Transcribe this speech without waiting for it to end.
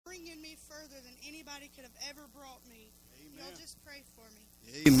further than anybody could have ever brought me. Amen. Y'all just pray for me.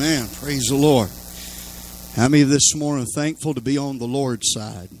 Amen. Praise the Lord. How many this morning are thankful to be on the Lord's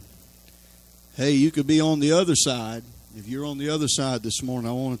side? Hey, you could be on the other side. If you're on the other side this morning,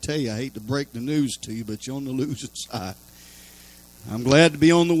 I want to tell you, I hate to break the news to you, but you're on the losing side. I'm glad to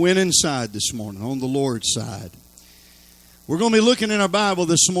be on the winning side this morning, on the Lord's side. We're going to be looking in our Bible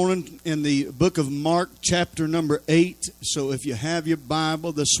this morning in the book of Mark, chapter number 8. So if you have your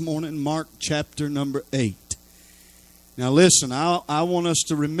Bible this morning, Mark, chapter number 8. Now listen, I want us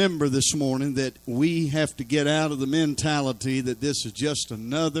to remember this morning that we have to get out of the mentality that this is just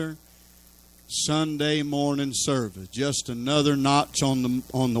another Sunday morning service, just another notch on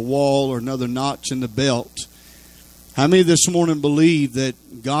the wall or another notch in the belt. How many this morning believe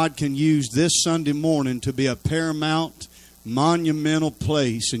that God can use this Sunday morning to be a paramount, monumental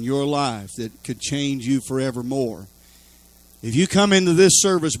place in your life that could change you forevermore? If you come into this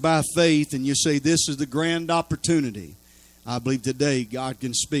service by faith and you say this is the grand opportunity, I believe today God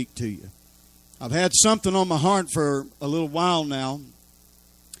can speak to you. I've had something on my heart for a little while now.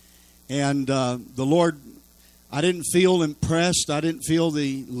 And the Lord, I didn't feel impressed. I didn't feel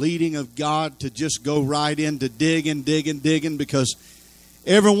the leading of God to just go right into digging, because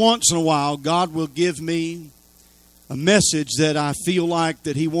every once in a while God will give me a message that I feel like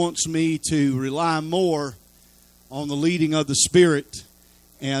that He wants me to rely more on the leading of the Spirit.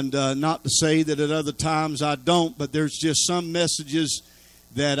 And not to say that at other times I don't, but there's just some messages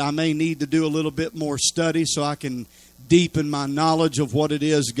that I may need to do a little bit more study so I can deepen my knowledge of what it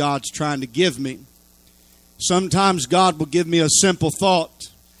is God's trying to give me. Sometimes God will give me a simple thought,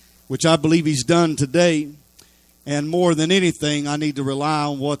 which I believe He's done today. And more than anything, I need to rely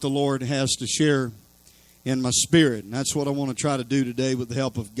on what the Lord has to share in my spirit. And that's what I want to try to do today with the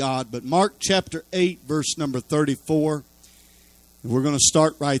help of God. But Mark chapter 8, verse number 34. We're going to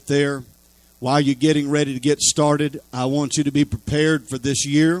start right there. While you're getting ready to get started, I want you to be prepared for this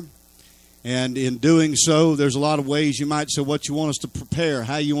year. And in doing so, there's a lot of ways you might say what you want us to prepare,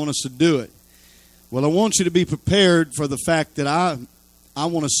 how you want us to do it. Well, I want you to be prepared for the fact that I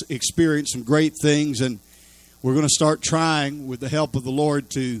want to experience some great things, and we're going to start trying with the help of the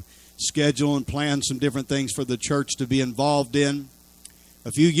Lord to schedule and plan some different things for the church to be involved in.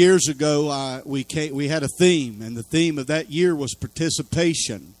 A few years ago, we had a theme, and the theme of that year was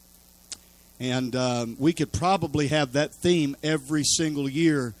participation. And we could probably have that theme every single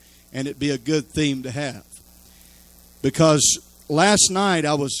year, and it'd be a good theme to have. Because last night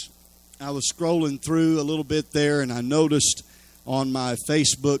I was scrolling through a little bit there, and I noticed on my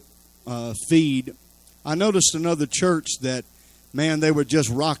Facebook feed, I noticed another church that, man, they were just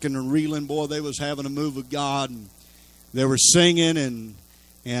rocking and reeling. Boy, they was having a move of God, and they were singing, and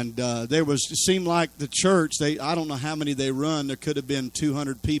it seemed like the church, I don't know how many they run. There could have been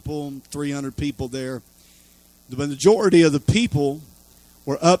 200 people, 300 people there. The majority of the people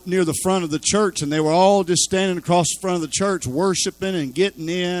were up near the front of the church, and they were all just standing across the front of the church worshiping and getting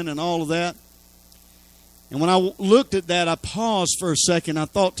in and all of that. And when I looked at that, I paused for a second. I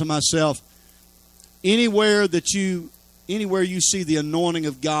thought to myself, anywhere you see the anointing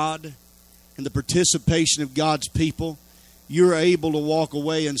of God and the participation of God's people, you're able to walk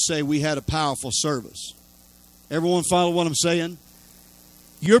away and say, we had a powerful service. Everyone follow what I'm saying?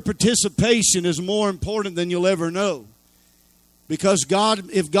 Your participation is more important than you'll ever know. Because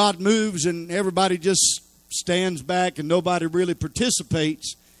if God moves and everybody just stands back and nobody really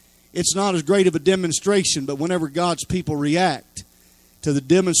participates, it's not as great of a demonstration. But whenever God's people react to the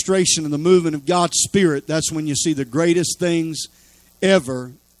demonstration and the movement of God's Spirit, that's when you see the greatest things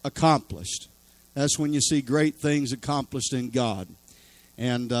ever accomplished. That's when you see great things accomplished in God.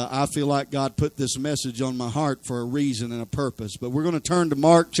 And I feel like God put this message on my heart for a reason and a purpose. But we're going to turn to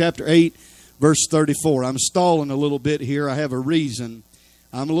Mark chapter 8, verse 34. I'm stalling a little bit here. I have a reason.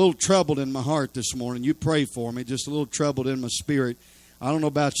 I'm a little troubled in my heart this morning. You pray for me. Just a little troubled in my spirit. I don't know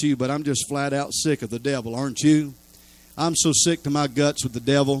about you, but I'm just flat out sick of the devil, aren't you? I'm so sick to my guts with the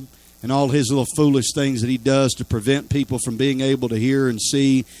devil and all his little foolish things that he does to prevent people from being able to hear and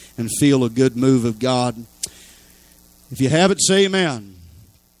see and feel a good move of God. If you have it, say amen.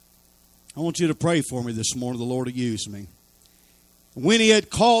 I want you to pray for me this morning. The Lord will use me. When he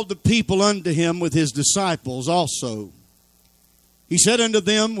had called the people unto him with his disciples also, he said unto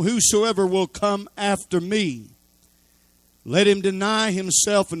them, whosoever will come after me, let him deny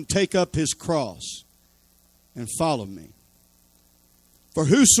himself and take up his cross and follow me. For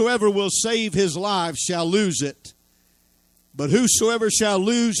whosoever will save his life shall lose it, but whosoever shall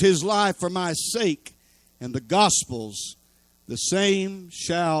lose his life for my sake and the gospel's, the same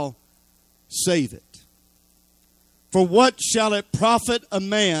shall save it. For what shall it profit a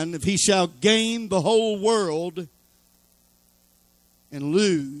man if he shall gain the whole world and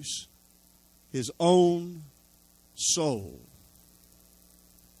lose his own soul?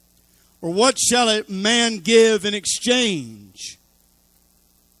 Or what shall a man give in exchange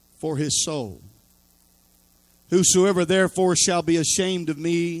for his soul? Whosoever therefore shall be ashamed of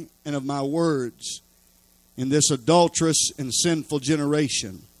me and of my words in this adulterous and sinful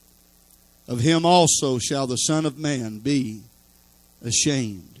generation, of him also shall the Son of Man be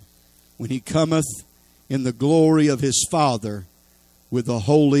ashamed when he cometh in the glory of his Father with the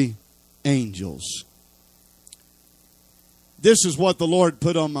holy angels. This is what the Lord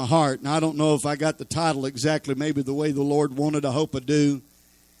put on my heart. And I don't know if I got the title exactly, maybe the way the Lord wanted. I hope I do.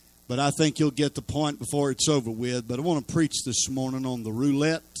 But I think you'll get the point before it's over with. But I want to preach this morning on the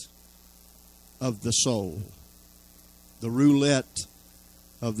roulette of the soul. The roulette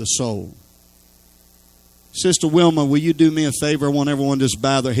of the soul. Sister Wilma, will you do me a favor? I want everyone to just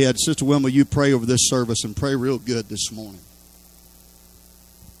bow their heads. Sister Wilma, you pray over this service and pray real good this morning.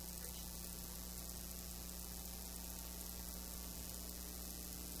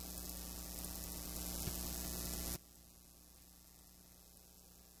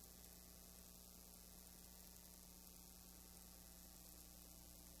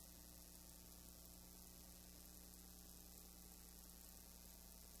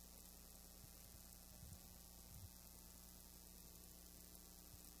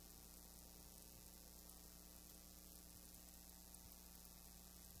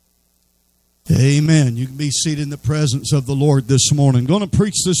 Amen. You can be seated in the presence of the Lord this morning. I'm going to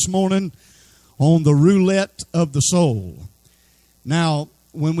preach this morning on the roulette of the soul. Now,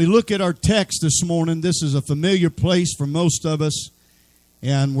 when we look at our text this morning, this is a familiar place for most of us,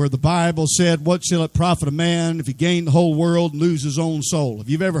 and where the Bible said, what shall it profit a man if he gain the whole world and lose his own soul? If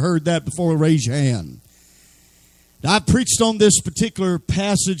you've ever heard that before, raise your hand. Now, I've preached on this particular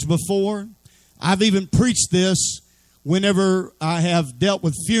passage before. I've even preached this whenever I have dealt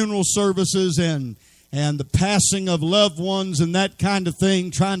with funeral services and the passing of loved ones and that kind of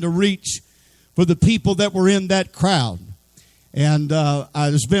thing, trying to reach for the people that were in that crowd. And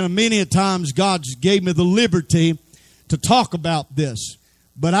there's been many a times God gave me the liberty to talk about this.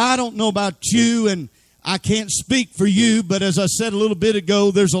 But I don't know about you, and I can't speak for you, but as I said a little bit ago,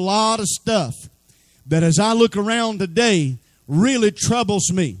 there's a lot of stuff that as I look around today really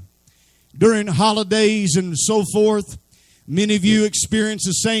troubles me. During holidays and so forth, many of you experience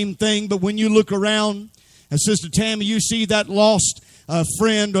the same thing, but when you look around, as Sister Tammy, you see that lost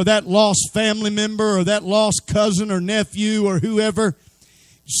friend or that lost family member or that lost cousin or nephew or whoever,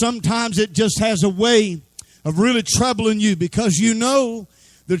 sometimes it just has a way of really troubling you, because you know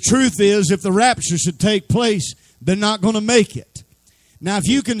the truth is if the rapture should take place, they're not going to make it. Now, if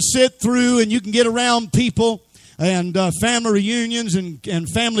you can sit through and you can get around people and family reunions and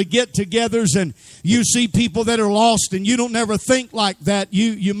family get-togethers, and you see people that are lost and you don't never think like that,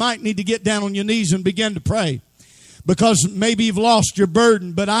 you might need to get down on your knees and begin to pray, because maybe you've lost your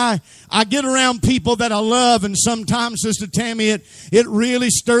burden. But I get around people that I love, and sometimes, Sister Tammy, it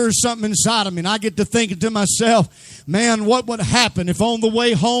really stirs something inside of me. And I get to thinking to myself, man, what would happen if on the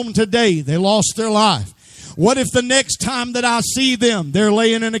way home today they lost their life? What if the next time that I see them, they're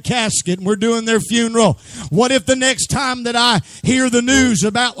laying in a casket and we're doing their funeral? What if the next time that I hear the news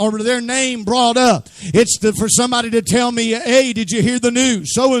about or their name brought up, it's for somebody to tell me, hey, did you hear the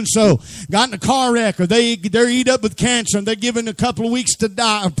news? So-and-so got in a car wreck, or they're eat up with cancer and they're given a couple of weeks to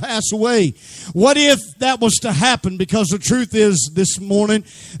die or pass away. What if that was to happen? Because the truth is this morning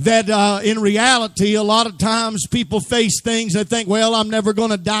that in reality, a lot of times people face things and think, well, I'm never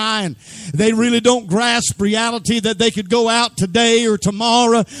going to die, and they really don't grasp reality that they could go out today or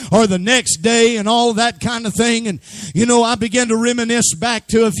tomorrow or the next day and all that kind of thing. And, you know, I began to reminisce back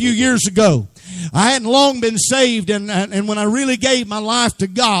to a few years ago. I hadn't long been saved, and when I really gave my life to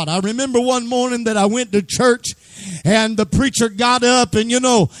God, I remember one morning that I went to church, and the preacher got up, and, you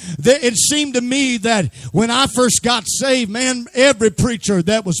know, it seemed to me that when I first got saved, man, every preacher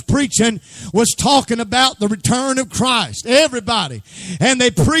that was preaching was talking about the return of Christ. Everybody. And they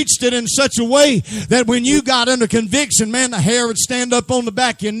preached it in such a way that when you got under conviction, man, the hair would stand up on the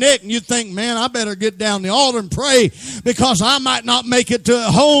back of your neck, and you'd think, man, I better get down the altar and pray, because I might not make it to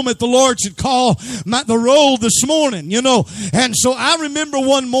home if the Lord should call the roll this morning, you know. And so I remember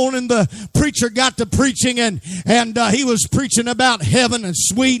one morning the preacher got to preaching, and he was preaching about heaven and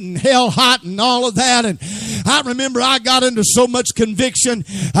sweet and hell hot and all of that. I remember I got into so much conviction,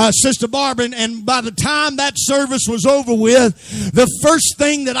 Sister Barbara, and by the time that service was over with, the first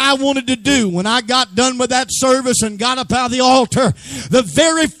thing that I wanted to do when I got done with that service and got up out of the altar, the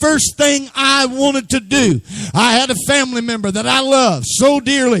very first thing I wanted to do, I had a family member that I loved so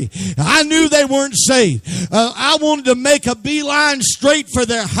dearly. I knew they weren't saved. I wanted to make a beeline straight for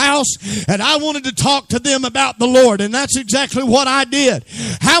their house, and I wanted to talk to them about the Lord, and that's exactly what I did.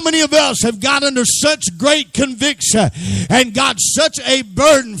 How many of us have got under such great conviction and got such a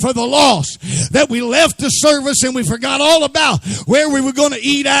burden for the lost that we left the service and we forgot all about where we were going to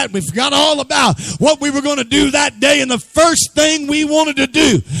eat at? We forgot all about what we were going to do that day, and the first thing we wanted to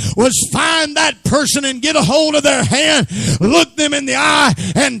do was find that person and get a hold of their hand, look them in the eye,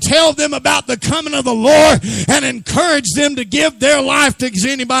 and tell them about the coming of the Lord and encourage them to give their life to. Has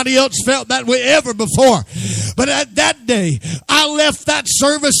anybody else felt that way ever before? But at that day, I left that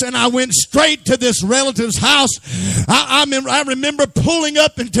service and I went straight to this relative's house. I remember pulling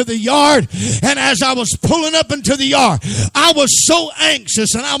up into the yard, and as I was pulling up into the yard, I was so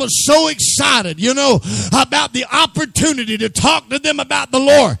anxious and I was so excited, about the opportunity to talk to them about the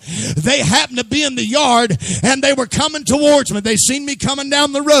Lord. They happened to be in the yard and they were coming towards me. They seen me coming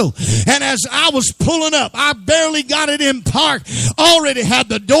down the road, and as I was pulling up, I barely got it in park, already had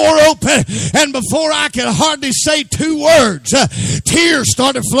the door open, and before I could hardly say two words, tears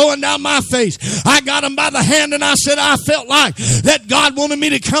started flowing down my face. I got him by the hand and I said, I felt like that God wanted me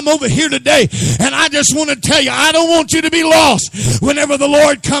to come over here today, and I just want to tell you, I don't want you to be lost whenever the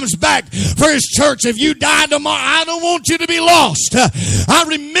Lord comes back for His church. If you die tomorrow, I don't want you to be lost. I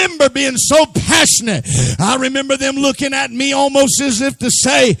remember being so passionate. I remember them looking at me almost as if to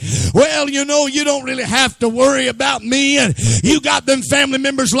say, well, you don't really have to worry about me, and you got them family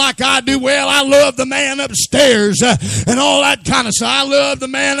members like I do. Well, I love the man upstairs and all that kind of stuff. I love the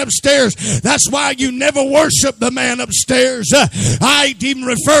man upstairs. That's why you never worship the man upstairs. I ain't even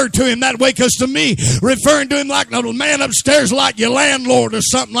referred to him that way, because to me, referring to him like the man upstairs like your landlord or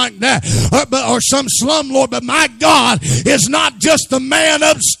something like that, or some slumlord. But my God is not just the man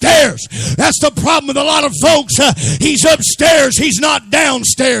upstairs. That's the problem with a lot of folks. He's upstairs. He's not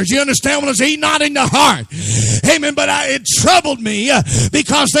downstairs. You understand what I'm saying? He's not in the heart. Amen. But it troubled me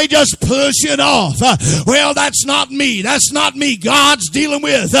because they just push it off. Well, that's not me. That's not me. God's dealing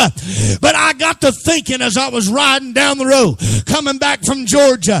with. But I got to thinking as I was riding down the road, coming back from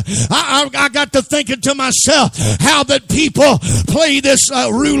Georgia, I got to thinking to myself how that people play this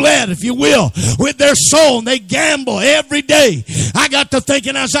roulette, if you will, with their soul, and they gamble every day. I got to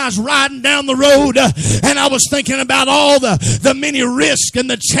thinking as I was riding down the road, and I was thinking about all the many risks and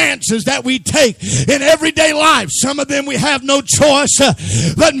the chances that we take in everyday life. Some of them we have no choice,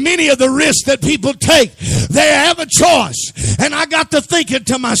 but many of the risks that people take, they have a choice. And I got to thinking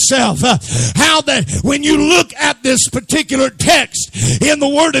to myself how that when you look at this particular text in the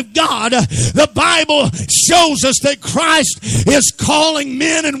Word of God, the Bible shows us that Christ is calling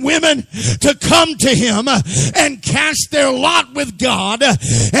men and women to come to Him and cast their lot with God,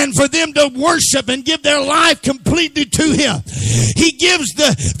 and for them to worship and give their life completely to Him. He gives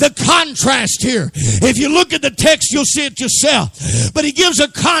the contrast here. If you look at the text, you'll see it yourself. But He gives a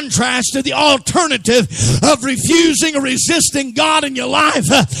contrast to the alternative of refusing or resisting God in your life.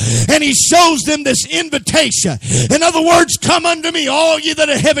 And He shows them this invitation. In other words, come unto me, all you that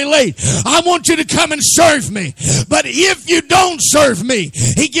are heavy laden. I want you to come and serve me. But if you don't serve me,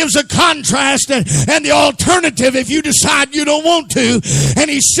 He gives a contrast and the alternative if you decide you don't want to. And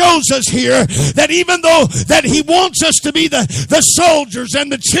He shows us here that even though that He wants us to be the soldiers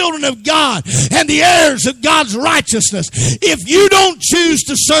and the children of God and the heirs of God's righteousness, if you don't choose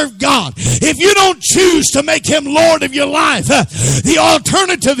to serve God, if you don't choose to make Him Lord of your life, the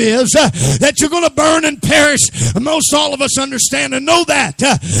alternative is that you're going to burn and perish. Most all of us understand and know that.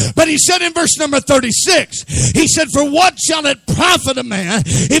 But He said in verse number 36, He said, for what shall it profit a man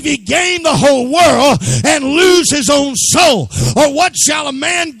if he gain the whole world and lose his own soul? Or what shall a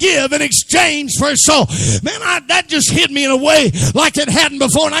man give in exchange for his soul? Man, that just hit me in a way like it hadn't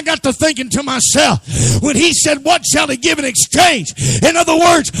before. And I got to thinking to myself, when He said, what shall he give in exchange? In other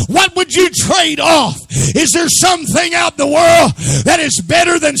words, what would you trade off? Is there something out in the world that is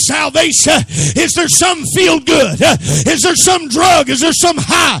better than salvation? Is there some feel good? Is there some drug? Is there some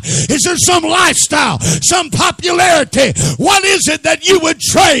high? Is there some lifestyle? Some popularity? What is it that you would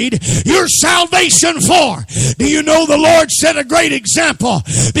trade your salvation for? Do you know the Lord set a great example?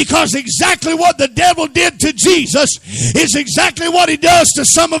 Because exactly what the devil did to Jesus is exactly what he does to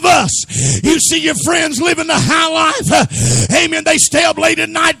some of us. You see your friends living the high life. Amen. They stay up late at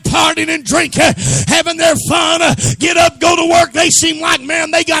night partying and drinking, having their fun, get up, go to work. They seem like,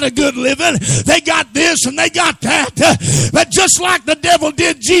 man, they got a good living. They got this and they got that. But just like the devil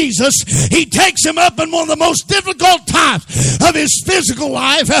did Jesus, he takes him up in one of the most difficult times of his physical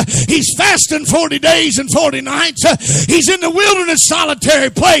life. He's fasting 40 days and 40 nights. He's in the wilderness solitary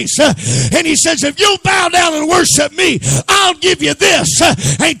place. And he says, if you'll bow down and worship me, I'll give you this.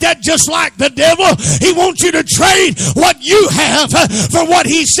 Ain't that just like the devil? He wants you to trade what you have for what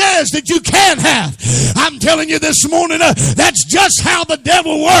he says that you can have. I'm telling you this morning, that's just how the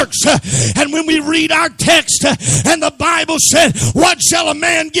devil works. And when we read our text and the Bible said, what shall a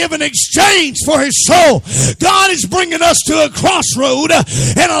man give in exchange for his soul? God is bringing us to a crossroad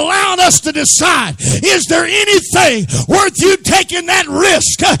and allowing us to decide, is there anything worth you taking that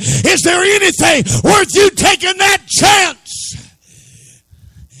risk? Is there anything worth you taking that chance?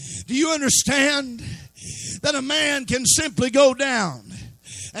 Do you understand that a man can simply go down?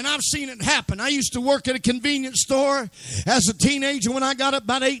 And I've seen it happen. I used to work at a convenience store as a teenager when I got up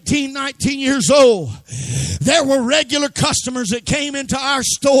about 18, 19 years old. There were regular customers that came into our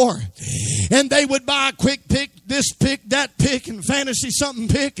store, and they would buy a quick pick, this pick, that pick, and fantasy something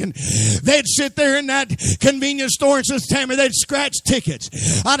pick, and they'd sit there in that convenience store and says, Tammy, they'd scratch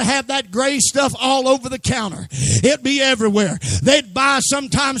tickets. I'd have that gray stuff all over the counter. It'd be everywhere. They'd buy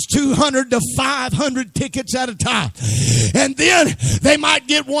sometimes 200 to 500 tickets at a time. And then they might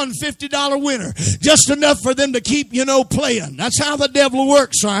get one $50 winner, just enough for them to keep, playing. That's how the devil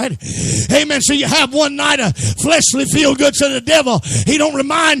works, right? Amen. So you have one night of fleshly feel good. So the devil, he don't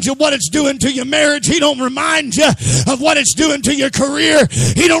remind you what it's doing to your marriage. He don't remind you of what it's doing to your career.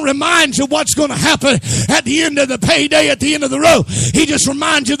 He don't remind you what's going to happen at the end of the payday, at the end of the road. He just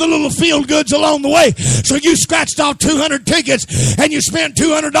reminds you the little feel goods along the way. So you scratched off 200 tickets and you spent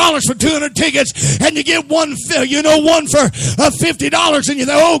 $200 for 200 tickets, and you get one for $50, and you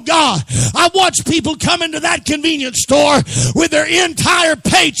think, oh God. I watch people come into that convenience store with their entire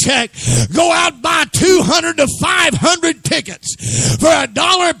paycheck, go out buy 200 to 500 tickets for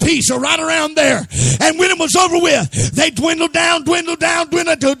 $1 a piece or right around there. And when it was over with, they dwindled down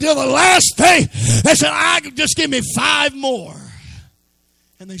until the last thing. They said, just give me 5 more.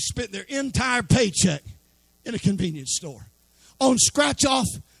 And they spent their entire paycheck in a convenience store on scratch-off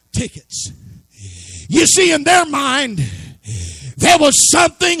tickets. You see, in their mind, there was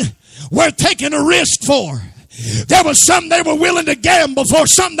something worth taking a risk for. There was something they were willing to gamble for,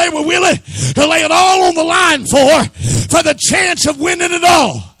 something they were willing to lay it all on the line for the chance of winning it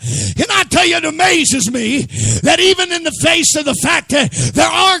all. And I tell you, it amazes me that even in the face of the fact that there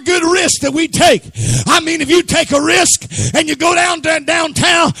are good risks that we take. I mean, if you take a risk and you go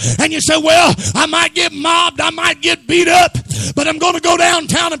downtown and you say, well, I might get mobbed, I might get beat up, but I'm going to go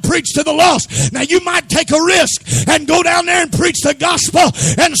downtown and preach to the lost. Now, you might take a risk and go down there and preach the gospel,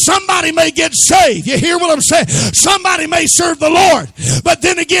 and somebody may get saved. You hear what I'm saying? Somebody may serve the Lord, but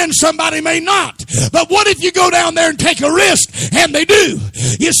then again, somebody may not. But what if you go down there and take a risk, and they do?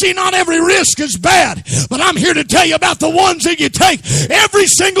 You see, not every risk is bad, but I'm here to tell you about the ones that you take every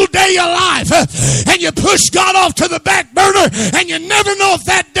single day of your life, and you push God off to the back burner, and you never know if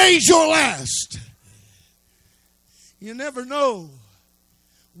that day's your last. You never know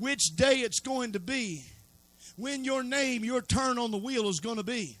which day it's going to be, when your turn on the wheel is going to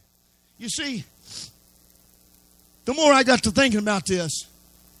be. You see, the more I got to thinking about this,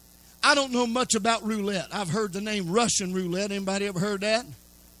 I don't know much about roulette. I've heard the name Russian roulette. Anybody ever heard that?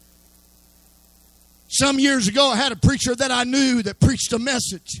 Some years ago, I had a preacher that I knew that preached a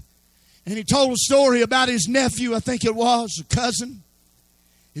message. And he told a story about his nephew, I think it was, a cousin.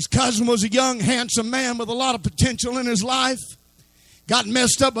 His cousin was a young, handsome man with a lot of potential in his life. Got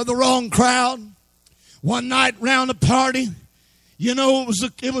messed up by the wrong crowd. One night round a party,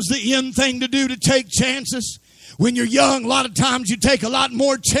 it was the in thing to do to take chances. When you're young, a lot of times you take a lot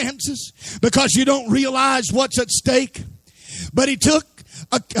more chances because you don't realize what's at stake. But he took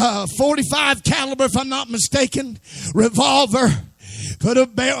a 45 caliber, if I'm not mistaken, revolver, put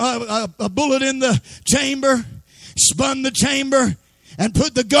a bullet in the chamber, spun the chamber, and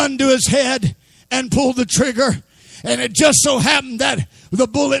put the gun to his head and pulled the trigger. And it just so happened that the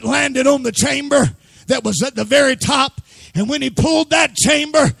bullet landed on the chamber that was at the very top. And when he pulled that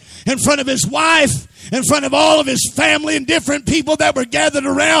chamber in front of his wife, in front of all of his family and different people that were gathered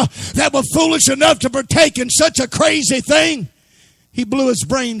around that were foolish enough to partake in such a crazy thing, he blew his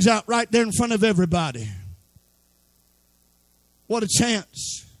brains out right there in front of everybody. What a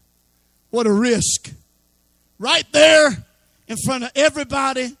chance. What a risk. Right there in front of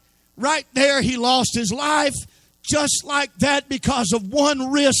everybody, right there he lost his life just like that because of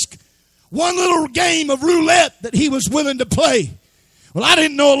one risk, one little game of roulette that he was willing to play Well, I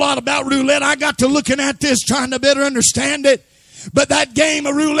didn't know a lot about roulette. I got to looking at this, trying to better understand it. But that game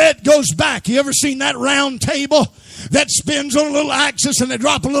of roulette goes back. You ever seen that round table that spins on a little axis and they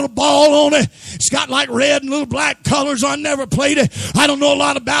drop a little ball on it? It's got like red and little black colors. I never played it. I don't know a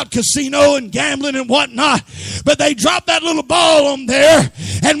lot about casino and gambling and whatnot. But they drop that little ball on there,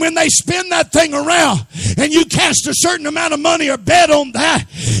 and when they spin that thing around and you cast a certain amount of money or bet on that,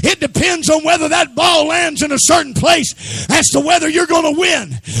 it depends on whether that ball lands in a certain place as to whether you're going to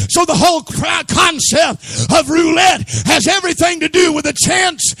win. So the whole concept of roulette has everything to do with a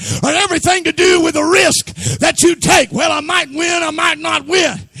chance or everything to do with a risk that you take. Well, I might win, I might not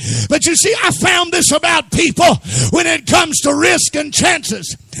win. But you see, I found this about people when it comes to risk and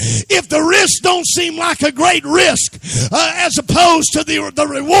chances. If the risk don't seem like a great risk as opposed to the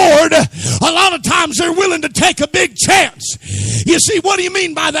reward, a lot of times they're willing to take a big chance. You see, what do you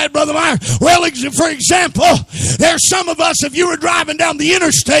mean by that, Brother Meyer? Well, for example, there's some of us, if you were driving down the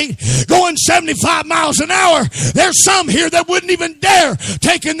interstate going 75 miles an hour, there's some here that wouldn't even dare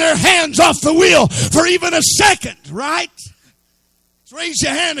taking their hands off the wheel for even a second, right? Raise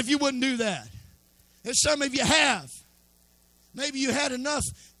your hand if you wouldn't do that. There's some of you have. Maybe you had enough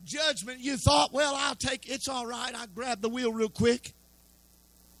judgment. You thought, well, it's all right. I'll grab the wheel real quick.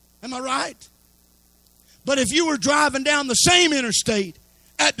 Am I right? But if you were driving down the same interstate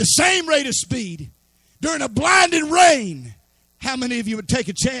at the same rate of speed during a blinding rain, how many of you would take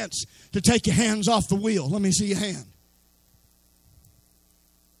a chance to take your hands off the wheel? Let me see your hand.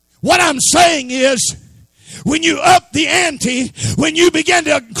 What I'm saying is, when you up the ante, when you begin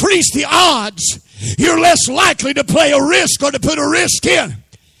to increase the odds, you're less likely to play a risk or to put a risk in.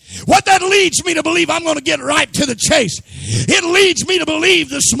 What that leads me to believe, I'm going to get right to the chase. It leads me to believe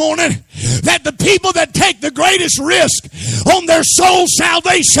this morning that the people that take the greatest risk on their soul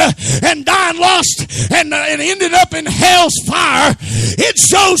salvation and dying lost and ended up in hell's fire, it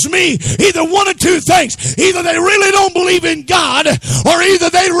shows me either one of two things. Either they really don't believe in God, or either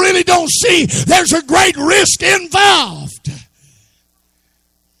they really don't see there's a great risk involved.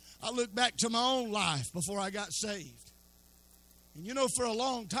 I look back to my own life before I got saved. And you know, for a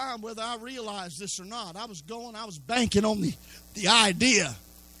long time, whether I realized this or not, I was banking on the idea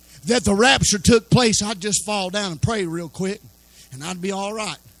that the rapture took place. I'd just fall down and pray real quick, and I'd be all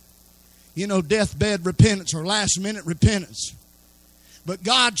right. You know, deathbed repentance or last minute repentance. But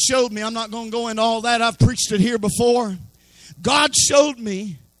God showed me, I'm not going to go into all that. I've preached it here before. God showed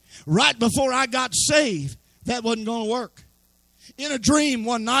me right before I got saved that wasn't going to work. In a dream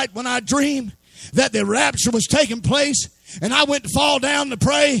one night when I dreamed that the rapture was taking place, and I went to fall down to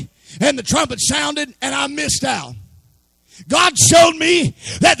pray, and the trumpet sounded, and I missed out. God showed me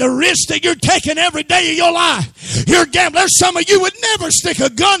that the risk that you're taking every day of your life, you're gambling. There's some of you would never stick a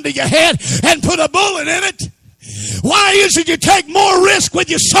gun to your head and put a bullet in it. Why is it you take more risk with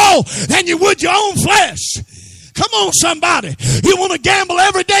your soul than you would your own flesh? Come on, somebody. You want to gamble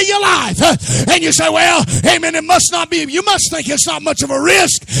every day of your life. And you say, well, amen, it must not be. You must think it's not much of a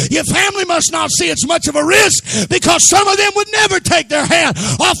risk. Your family must not see it's much of a risk, because some of them would never take their hand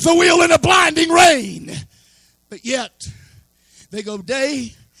off the wheel in a blinding rain. But yet, they go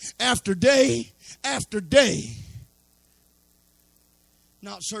day after day after day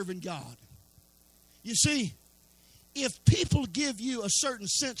not serving God. You see, if people give you a certain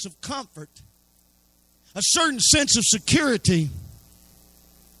sense of comfort, a certain sense of security,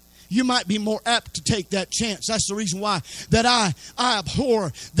 you might be more apt to take that chance. That's the reason why that I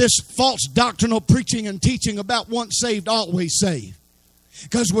abhor this false doctrinal preaching and teaching about once saved, always saved.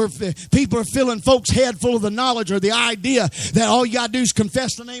 Because people are filling folks' head full of the knowledge or the idea that all you got to do is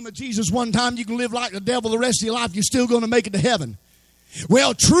confess the name of Jesus one time, you can live like the devil the rest of your life, you're still going to make it to heaven.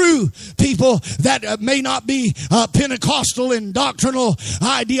 Well, true people that may not be Pentecostal in doctrinal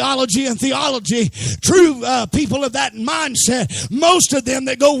ideology and theology, true people of that mindset, most of them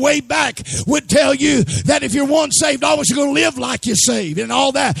that go way back would tell you that if you're once saved, always you're going to live like you're saved and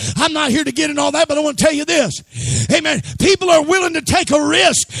all that. I'm not here to get in all that, but I want to tell you this. Amen. People are willing to take a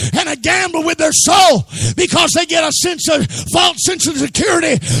risk and a gamble with their soul because they get a false sense of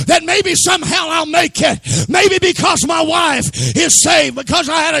security that maybe somehow I'll make it. Maybe because my wife is saved. Because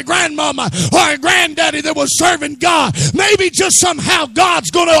I had a grandmama or a granddaddy that was serving God. Maybe just somehow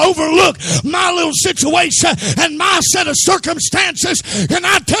God's going to overlook my little situation and my set of circumstances. And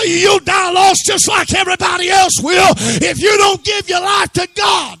I tell you, you'll die lost just like everybody else will if you don't give your life to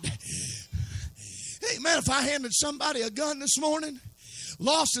God. Hey, man, if I handed somebody a gun this morning,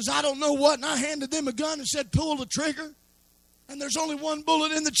 lost as I don't know what, and I handed them a gun and said, pull the trigger, and there's only one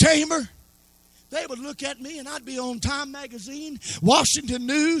bullet in the chamber, They would look at me, and I'd be on Time Magazine, Washington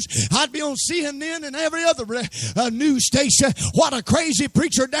News. I'd be on CNN and every other news station. What a crazy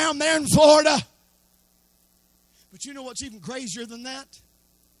preacher down there in Florida. But you know what's even crazier than that?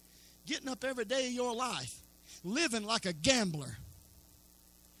 Getting up every day of your life, living like a gambler.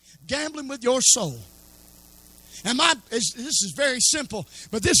 Gambling with your soul. And this is very simple,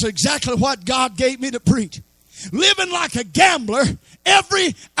 but this is exactly what God gave me to preach. Living like a gambler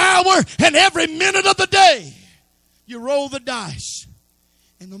every hour and every minute of the day. You roll the dice.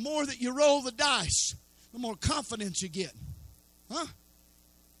 And the more that you roll the dice, the more confidence you get. Huh?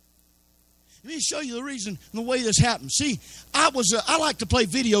 Let me show you the reason and the way this happened. See, I like to play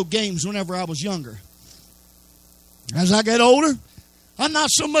video games whenever I was younger. As I get older, I'm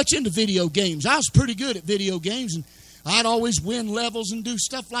not so much into video games. I was pretty good at video games, and I'd always win levels and do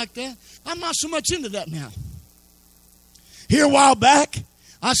stuff like that. I'm not so much into that now. Here a while back,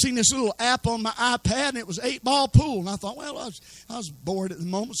 I seen this little app on my iPad, and it was 8-ball pool. And I thought, well, I was bored at the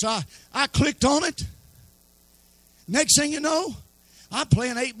moment, so I clicked on it. Next thing you know, I'm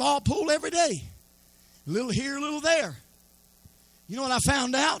playing 8-ball pool every day. A little here, a little there. You know what I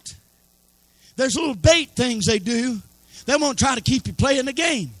found out? There's little bait things they do. They won't try to keep you playing the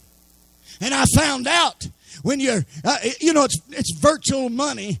game. And I found out when you're, it's virtual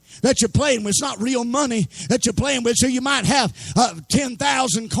money that you're playing with. It's not real money that you're playing with. So you might have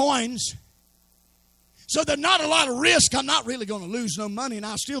 10,000 coins. So there's not a lot of risk. I'm not really going to lose no money, and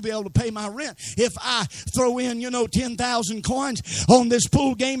I'll still be able to pay my rent if I throw in, 10,000 coins on this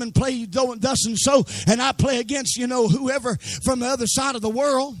pool game and play thus and so, and I play against, whoever from the other side of the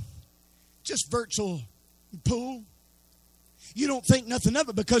world. Just virtual pool. You don't think nothing of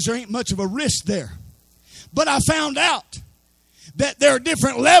it because there ain't much of a risk there. But I found out that there are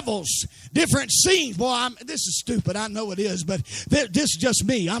different levels, different scenes. Boy, this is stupid. I know it is, but this is just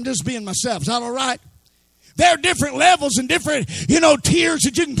me. I'm just being myself. Is that all right? There are different levels and different, tiers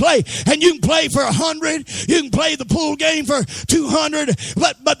that you can play. And you can play for 100. You can play the pool game for 200.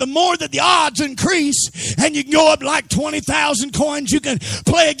 But the more that the odds increase, and you can go up like 20,000 coins, you can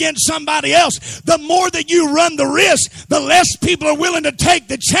play against somebody else. The more that you run the risk, the less people are willing to take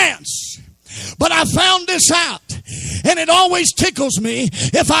the chance. But I found this out, and it always tickles me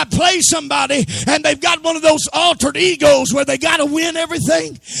if I play somebody and they've got one of those altered egos where they got to win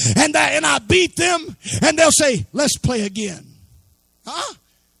everything, and I beat them, and they'll say, let's play again. Huh?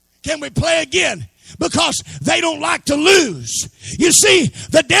 Can we play again? Because they don't like to lose. You see,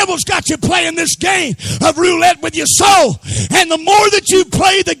 the devil's got you playing this game of roulette with your soul, and the more that you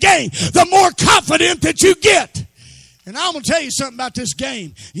play the game, the more confident that you get. And I'm going to tell you something about this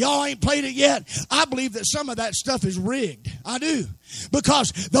game. Y'all ain't played it yet. I believe that some of that stuff is rigged. I do.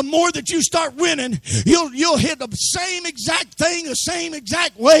 Because the more that you start winning, you'll hit the same exact thing, the same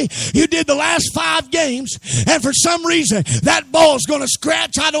exact way you did the last 5 games. And for some reason, that ball's going to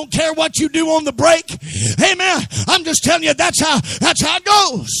scratch. I don't care what you do on the break. Amen. I'm just telling you, that's how it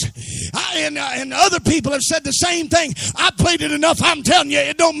goes. And other people have said the same thing. I played it enough. I'm telling you,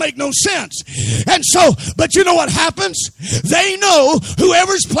 it don't make no sense. And so, but you know what happens? They know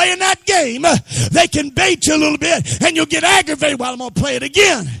whoever's playing that game, they can bait you a little bit, and you'll get aggravated. Well, I'm going to play it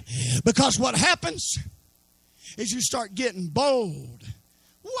again. Because what happens is you start getting bold.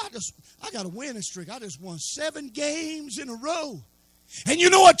 Ooh, I got a winning streak. I just won 7 games in a row. And you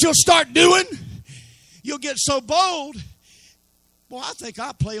know what you'll start doing? You'll get so bold. Well, I think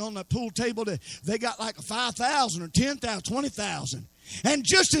I play on that pool table that they got like a 5,000 or 10,000, 20,000. And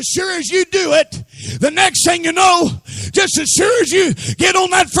just as sure as you do it, the next thing you know, just as sure as you get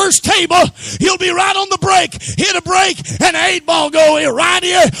on that first table, you'll be right on the break, hit a break, and an 8-ball go right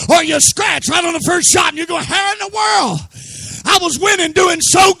here, or you scratch right on the first shot, and you're going, how in the world? I was winning, doing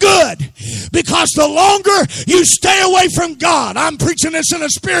so good. Because the longer you stay away from God, I'm preaching this in a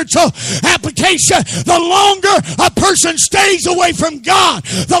spiritual application, the longer a person stays away from God,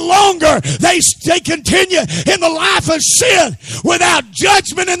 the longer they continue in the life of sin without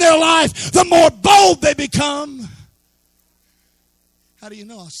judgment in their life, the more bold they become. How do you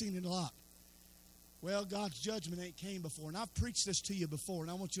know? I've seen it a lot. Well, God's judgment ain't came before. And I've preached this to you before, and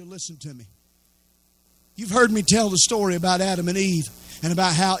I want you to listen to me. You've heard me tell the story about Adam and Eve and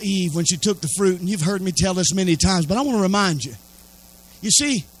about how Eve, when she took the fruit, and you've heard me tell this many times, but I want to remind you. You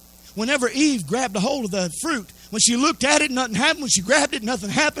see, whenever Eve grabbed a hold of the fruit, when she looked at it, nothing happened. When she grabbed it, nothing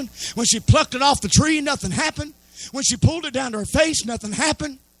happened. When she plucked it off the tree, nothing happened. When she pulled it down to her face, nothing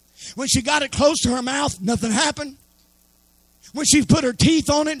happened. When she got it close to her mouth, nothing happened. When she put her teeth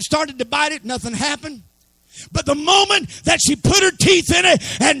on it and started to bite it, nothing happened. But the moment that she put her teeth in it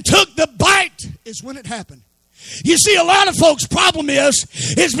and took the bite is when it happened. You see, a lot of folks' problem is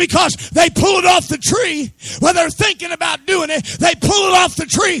because they pull it off the tree. When they're thinking about doing it, they pull it off the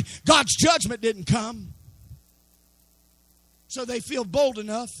tree. God's judgment didn't come. So they feel bold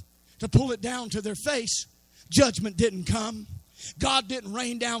enough to pull it down to their face. Judgment didn't come. God didn't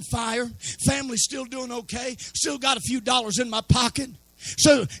rain down fire. Family's still doing okay. Still got a few dollars in my pocket.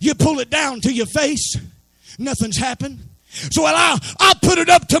 So you pull it down to your face. Nothing's happened. So I'll put it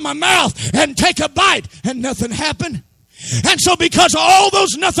up to my mouth and take a bite, and nothing happened. And so because of all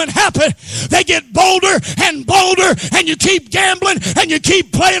those nothing happened, they get bolder and bolder, and you keep gambling and you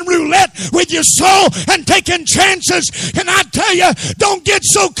keep playing roulette with your soul and taking chances. And I tell you, don't get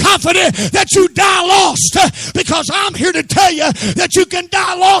so confident that you die lost, because I'm here to tell you that you can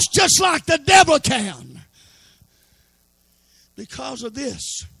die lost just like the devil can. Because of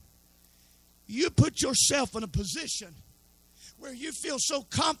this, you put yourself in a position where you feel so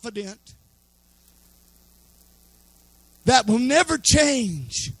confident that will never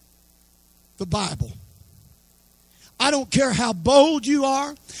change the Bible. I don't care how bold you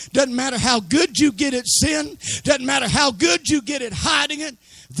are. Doesn't matter how good you get at sin. Doesn't matter how good you get at hiding it.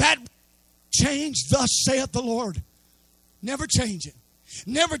 That change, thus saith the Lord. Never change it.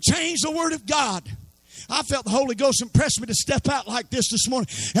 Never change the Word of God. I felt the Holy Ghost impress me to step out like this morning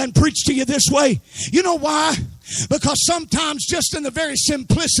and preach to you this way. You know why? Because sometimes just in the very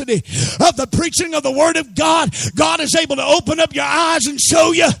simplicity of the preaching of the Word of God, God is able to open up your eyes and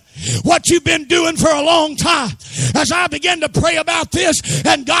show you what you've been doing for a long time. As I began to pray about this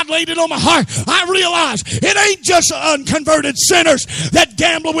and God laid it on my heart, I realized it ain't just unconverted sinners that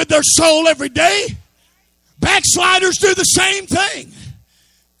gamble with their soul every day. Backsliders do the same thing.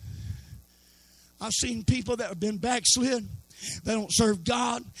 I've seen people that have been backslid. They don't serve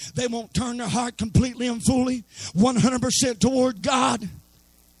God. They won't turn their heart completely and fully 100% toward God.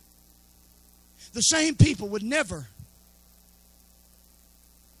 The same people would never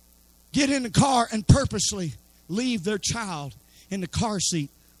get in the car and purposely leave their child in the car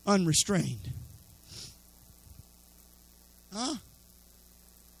seat unrestrained. Huh?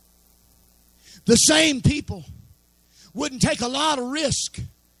 The same people wouldn't take a lot of risk.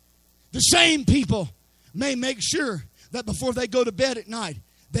 The same people may make sure that before they go to bed at night,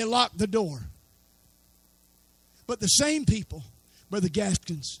 they lock the door. But the same people, Brother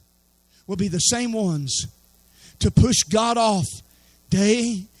Gaskins, will be the same ones to push God off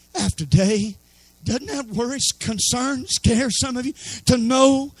day after day. Doesn't that worry, concern, scare some of you? To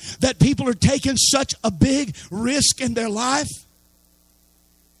know that people are taking such a big risk in their life?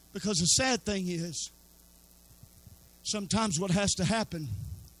 Because the sad thing is, sometimes what has to happen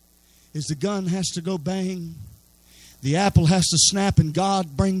is the gun has to go bang. The apple has to snap and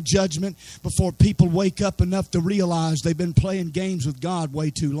God bring judgment before people wake up enough to realize they've been playing games with God way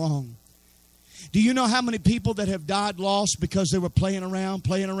too long. Do you know how many people that have died lost because they were playing around?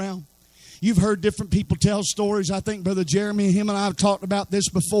 You've heard different people tell stories. I think Brother Jeremy, him and I have talked about this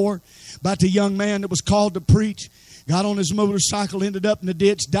before, about the young man that was called to preach. Got on his motorcycle, ended up in the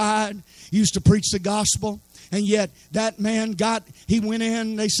ditch, died. Used to preach the gospel. And yet that man he went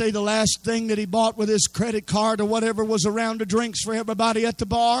in, they say the last thing that he bought with his credit card or whatever was a round of drinks for everybody at the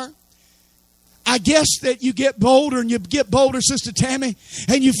bar. I guess that you get bolder and you get bolder, Sister Tammy,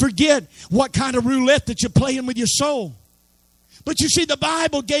 and you forget what kind of roulette that you're playing with your soul. But you see, the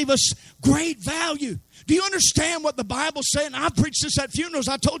Bible gave us great value. Do you understand what the Bible's saying? I preached this at funerals,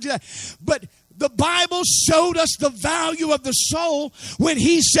 I told you that. But the Bible showed us the value of the soul when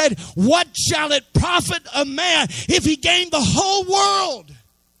he said, what shall it profit a man if he gained the whole world?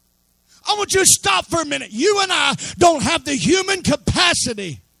 I want you to stop for a minute. You and I don't have the human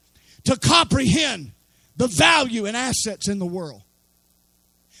capacity to comprehend the value and assets in the world.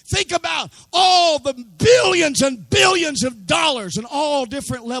 Think about all the billions and billions of dollars and all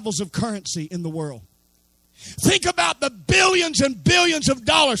different levels of currency in the world. Think about the billions and billions of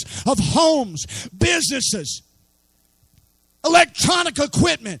dollars of homes, businesses, electronic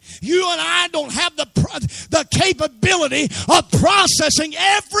equipment. You and I don't have the capability of processing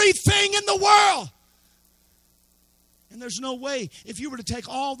everything in the world. And there's no way, if you were to take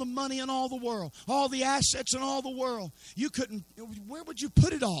all the money in all the world, all the assets in all the world, you couldn't, where would you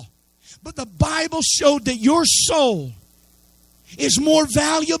put it all? But the Bible showed that your soul is more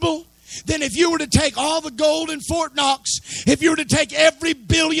valuable than if you were to take all the gold in Fort Knox, if you were to take every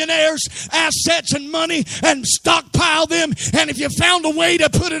billionaire's assets and money and stockpile them, and if you found a way to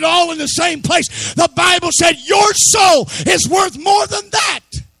put it all in the same place, the Bible said your soul is worth more than that.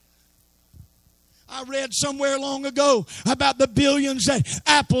 I read somewhere long ago about the billions that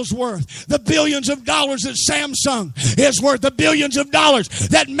Apple's worth, the billions of dollars that Samsung is worth, the billions of dollars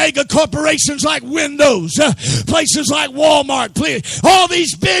that mega corporations like Windows, places like Walmart, all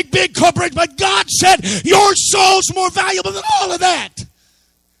these big, big corporations. But God said, your soul's more valuable than all of that.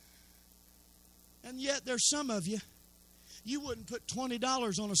 And yet there's some of you, you wouldn't put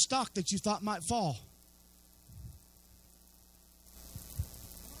 $20 on a stock that you thought might fall.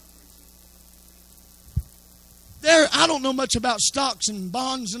 I don't know much about stocks and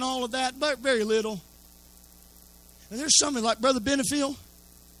bonds and all of that, but very little. And there's something like Brother Benefield.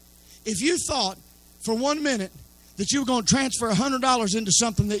 If you thought for 1 minute that you were going to transfer $100 into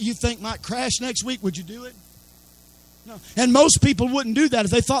something that you think might crash next week, would you do it? No. And most people wouldn't do that.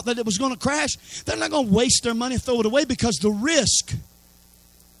 If they thought that it was going to crash, they're not going to waste their money and throw it away because the risk.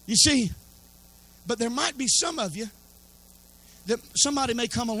 You see, but there might be some of you that somebody may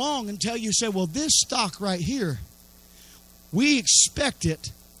come along and tell you, say, well, this stock right here, we expect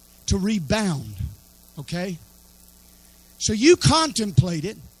it to rebound, okay? So you contemplate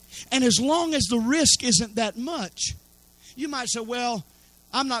it, and as long as the risk isn't that much, you might say, well,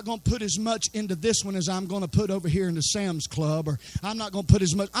 I'm not going to put as much into this one as I'm going to put over here in the Sam's Club, or I'm not going to put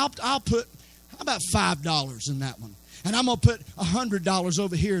as much. I'll put, how about $5 in that one? And I'm going to put $100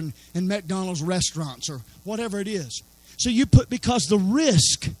 over here in McDonald's restaurants or whatever it is. So you put, because the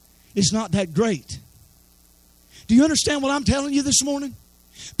risk is not that great. Do you understand what I'm telling you this morning?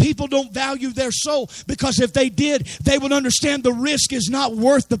 People don't value their soul because if they did, they would understand the risk is not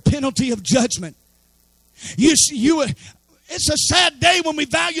worth the penalty of judgment. It's a sad day when we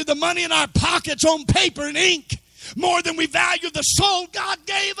value the money in our pockets on paper and ink more than we value the soul God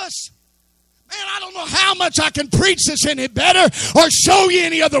gave us. Man, I don't know how much I can preach this any better or show you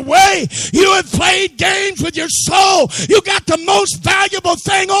any other way. You have played games with your soul. You got the most valuable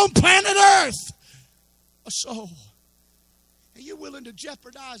thing on planet Earth. A soul. And you're willing to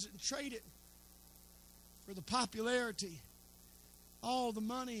jeopardize it and trade it for the popularity, all the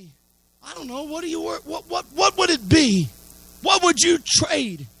money. I don't know. What do you work? What would it be? What would you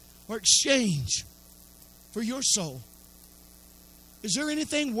trade or exchange for your soul? Is there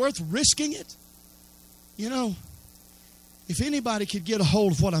anything worth risking it? You know, if anybody could get a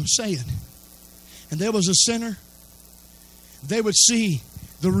hold of what I'm saying, and there was a sinner, they would see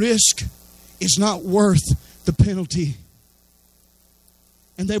the risk is not worth the penalty.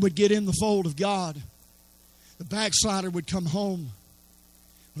 And they would get in the fold of God. The backslider would come home.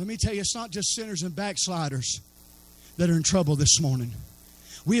 Let me tell you, it's not just sinners and backsliders that are in trouble this morning.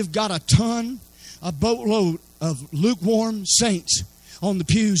 We have got a boatload of lukewarm saints on the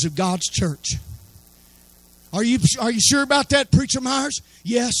pews of God's church. Are you sure about that, Preacher Myers?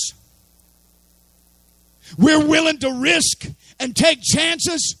 Yes. We're willing to risk and take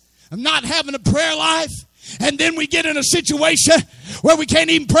chances of not having a prayer life. And then we get in a situation where we can't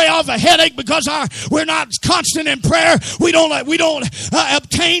even pray off a headache because we're not constant in prayer. We don't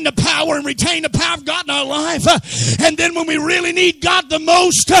obtain the power and retain the power of God in our life. And then when we really need God the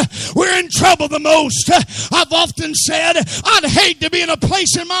most, we're in trouble the most. I've often said I'd hate to be in a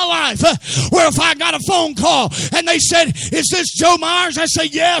place in my life where if I got a phone call and they said, "Is this Joe Myers?" I say,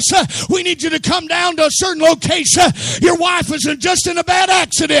 "Yes, we need you to come down to a certain location. Your wife is just in a bad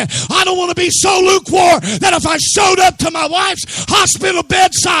accident." I don't want to be so lukewarm that if I showed up to my wife's hospital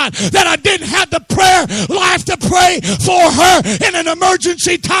bedside that I didn't have the prayer life to pray for her in an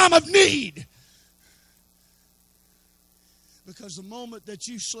emergency time of need. Because the moment that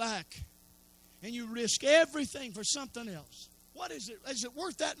you slack and you risk everything for something else, what is it? Is it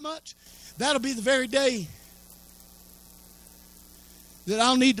worth that much? That'll be the very day that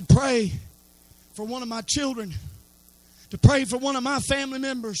I'll need to pray for one of my children, to pray for one of my family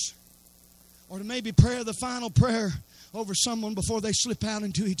members, or to maybe pray the final prayer over someone before they slip out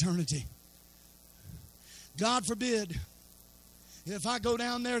into eternity. God forbid, if I go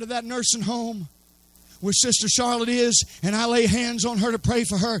down there to that nursing home where Sister Charlotte is and I lay hands on her to pray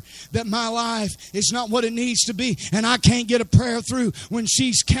for her, that my life is not what it needs to be, and I can't get a prayer through when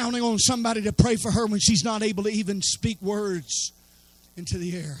she's counting on somebody to pray for her when she's not able to even speak words into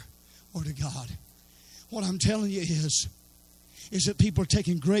the air or to God. What I'm telling you is that people are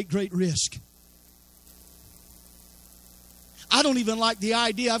taking great, great risk. I don't even like the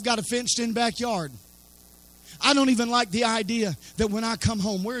idea I've got a fenced-in backyard. I don't even like the idea that when I come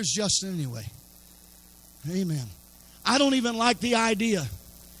home, where's Justin anyway? Amen. I don't even like the idea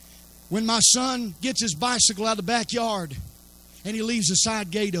when my son gets his bicycle out of the backyard and he leaves the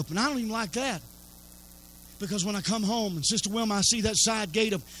side gate open. I don't even like that. Because when I come home and Sister Wilma, I see that side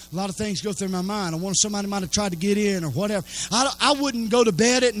gate open, a lot of things go through my mind. I wonder somebody might have tried to get in or whatever. I wouldn't go to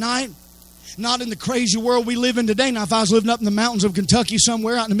bed at night Not in the crazy world we live in today. Now, if I was living up in the mountains of Kentucky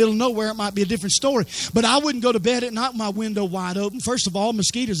somewhere out in the middle of nowhere, it might be a different story. But I wouldn't go to bed at night with my window wide open. First of all,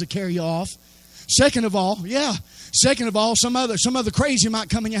 mosquitoes would carry you off. Second of all, some other crazy might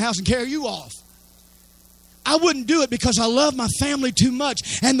come in your house and carry you off. I wouldn't do it because I love my family too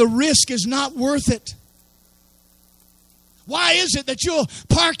much, and the risk is not worth it. Why is it that you'll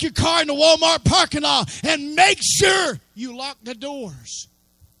park your car in the Walmart parking lot and make sure you lock the doors,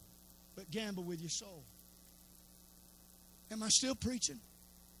 but gamble with your soul? Am I still preaching?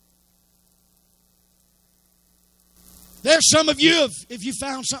 There's some of you, if you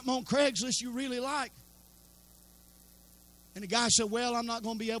found something on Craigslist you really like, and the guy said, well, I'm not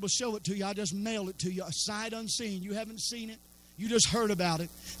going to be able to show it to you. I just mailed it to you, sight unseen. You haven't seen it. You just heard about it.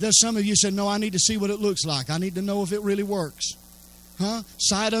 There's some of you said, no, I need to see what it looks like. I need to know if it really works.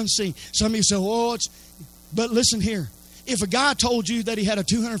 Sight unseen. Some of you say, oh, but listen here. If a guy told you that he had a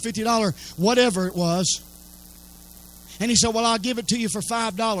 $250 whatever it was, and he said, well, I'll give it to you for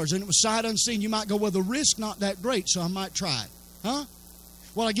 $5, and it was sight unseen, you might go, well, the risk not that great, so I might try it.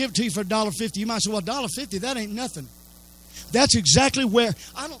 Well, I give it to you for $1.50. You might say, well, $1.50, that ain't nothing. That's exactly where, am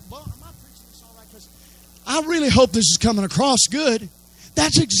I preaching this all right? Because I really hope this is coming across good.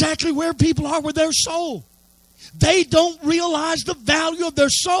 That's exactly where people are with their soul. They don't realize the value of their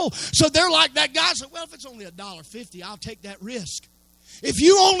soul. So they're like that guy said, well, if it's only $1.50, I'll take that risk. If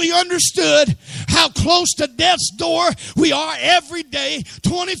you only understood how close to death's door we are every day,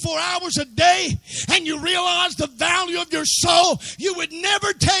 24 hours a day, and you realize the value of your soul, you would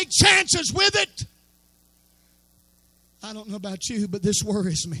never take chances with it. I don't know about you, but this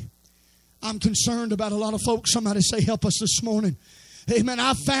worries me. I'm concerned about a lot of folks. Somebody say, help us this morning. Amen.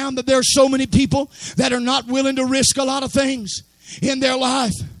 I've found that there are so many people that are not willing to risk a lot of things in their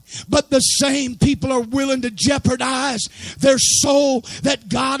life. But the same people are willing to jeopardize their soul that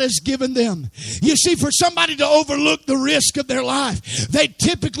God has given them. You see, for somebody to overlook the risk of their life, they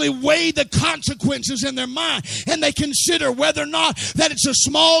typically weigh the consequences in their mind, and they consider whether or not that it's a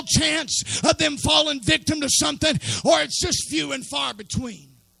small chance of them falling victim to something, or it's just few and far between.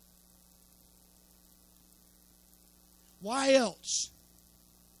 Why else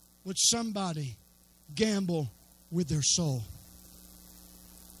would somebody gamble with their soul?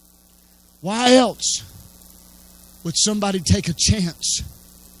 Why else would somebody take a chance?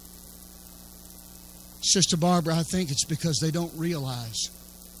 Sister Barbara, I think it's because they don't realize.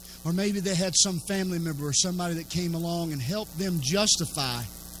 Or maybe they had some family member or somebody that came along and helped them justify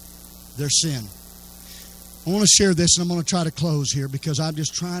their sin. I want to share this, and I'm going to try to close here because I'm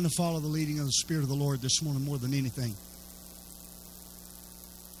just trying to follow the leading of the Spirit of the Lord this morning more than anything.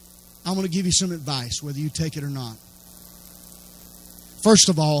 I'm going to give you some advice, whether you take it or not. First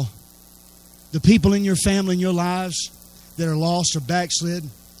of all, the people in your family, in your lives that are lost or backslid,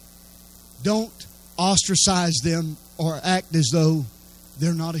 don't ostracize them or act as though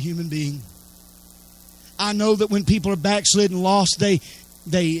they're not a human being. I know that when people are backslid and lost,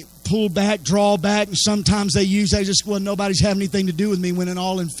 they pull back, draw back, and sometimes they just, well, nobody's having anything to do with me, when in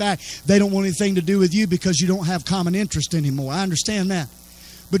all, in fact, they don't want anything to do with you because you don't have common interest anymore. I understand that.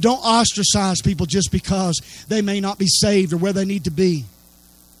 But don't ostracize people just because they may not be saved or where they need to be.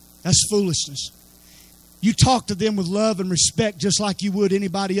 That's foolishness. You talk to them with love and respect just like you would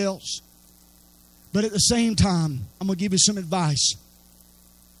anybody else. But at the same time, I'm going to give you some advice.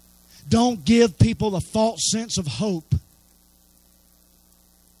 Don't give people a false sense of hope.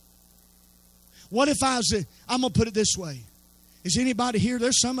 What if I'm going to put it this way. Is anybody here?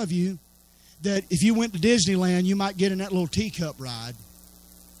 There's some of you that if you went to Disneyland, you might get in that little teacup ride.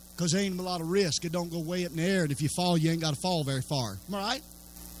 Because there ain't a lot of risk. It don't go way up in the air. And if you fall, you ain't got to fall very far. Am I right?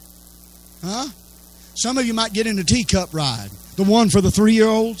 Huh? Some of you might get in a teacup ride. The one for the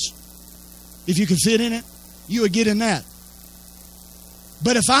 3-year-olds. If you could fit in it, you would get in that.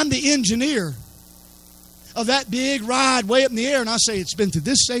 But if I'm the engineer of that big ride way up in the air, and I say it's been through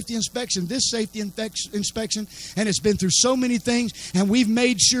this safety inspection, and it's been through so many things, and we've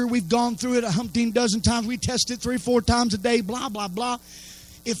made sure we've gone through it a umpteen dozen times, we test it 3-4 times a day, blah, blah, blah.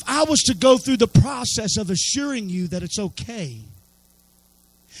 If I was to go through the process of assuring you that it's okay,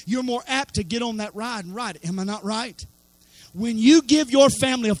 you're more apt to get on that ride and ride it. Am I not right? When you give your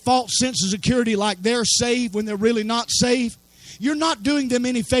family a false sense of security like they're saved when they're really not saved, you're not doing them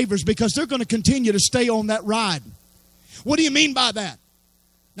any favors because they're going to continue to stay on that ride. What do you mean by that?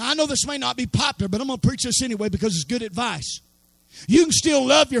 Now, I know this may not be popular, but I'm going to preach this anyway because it's good advice. You can still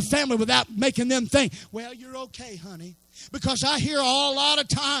love your family without making them think, well, you're okay, honey. Because I hear a lot of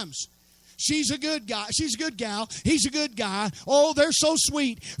times, she's a good guy, she's a good gal, he's a good guy. Oh, they're so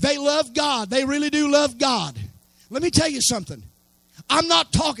sweet. They love God. They really do love God. Let me tell you something. I'm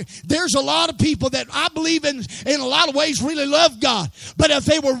not talking. There's a lot of people that I believe in a lot of ways really love God. But if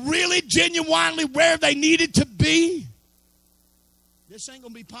they were really genuinely where they needed to be, this ain't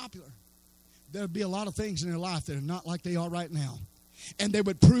going to be popular. There'll be a lot of things in their life that are not like they are right now. And they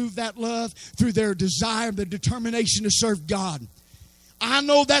would prove that love through their desire, their determination to serve God. I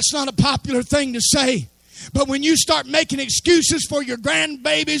know that's not a popular thing to say. But when you start making excuses for your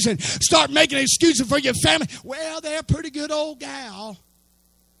grandbabies and start making excuses for your family, well, they're a pretty good old gal.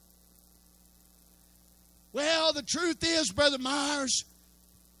 Well, the truth is, Brother Myers,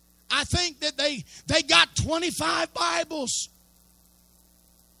 I think that they got 25 Bibles.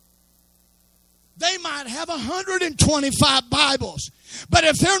 They might have 125 Bibles. But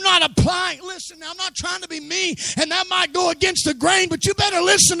if they're not applying, listen, I'm not trying to be mean, and that might go against the grain, but you better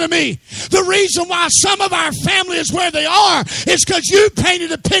listen to me. The reason why some of our family is where they are is because you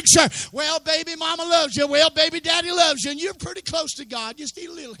painted a picture. Well, baby mama loves you. Well, baby daddy loves you, and you're pretty close to God. Just need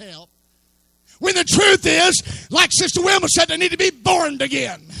a little help. When the truth is, like Sister Wilma said, they need to be born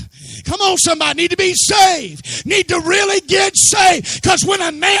again. Come on, somebody. Need to be saved. Need to really get saved. Because when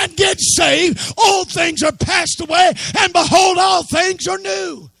a man gets saved, old things are passed away, and behold, all things are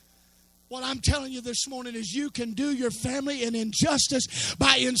new. What I'm telling you this morning is you can do your family an injustice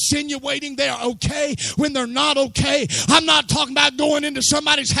by insinuating they're okay when they're not okay. I'm not talking about going into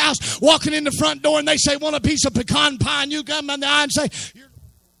somebody's house, walking in the front door, and they say, want a piece of pecan pie, and you come in the eye and say,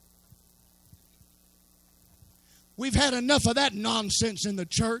 we've had enough of that nonsense in the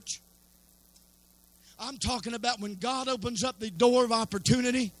church. I'm talking about when God opens up the door of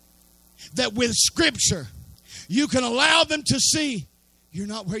opportunity, that with Scripture, you can allow them to see you're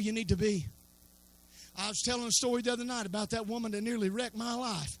not where you need to be. I was telling a story the other night about that woman that nearly wrecked my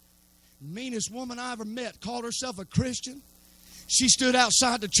life. Meanest woman I ever met, called herself a Christian. She stood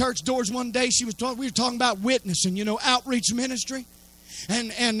outside the church doors one day. We were talking about witnessing, outreach ministry.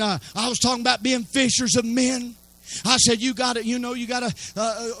 And I was talking about being fishers of men. I said, you got to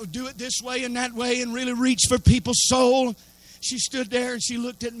do it this way and that way and really reach for people's soul. She stood there and she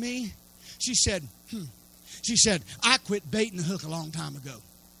looked at me. She said, I quit baiting the hook a long time ago.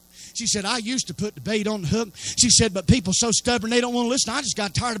 She said, I used to put the bait on the hook. She said, but people so stubborn they don't want to listen. I just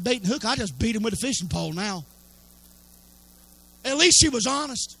got tired of baiting the hook. I just beat them with a fishing pole now. At least she was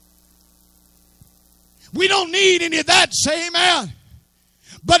honest. We don't need any of that. Say amen.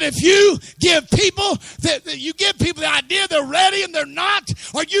 But if you give people the idea they're ready and they're not,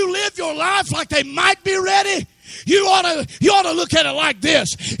 or you live your life like they might be ready, you ought to look at it like this.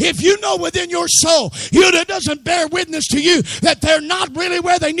 If you know within your soul that doesn't bear witness to you that they're not really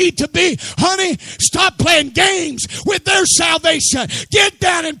where they need to be, honey, stop playing games with their salvation. Get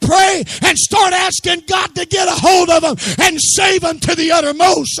down and pray and start asking God to get a hold of them and save them to the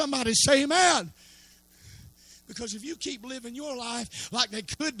uttermost. Somebody say amen. Because if you keep living your life like they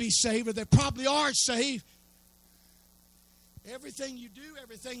could be saved, or they probably are saved, everything you do,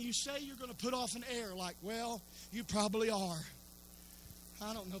 everything you say, you're going to put off an air like, well, you probably are.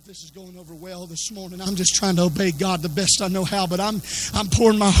 I don't know if this is going over well this morning. I'm just trying to obey God the best I know how, but I'm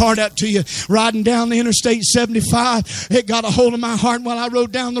pouring my heart out to you. Riding down the Interstate 75, it got a hold of my heart while I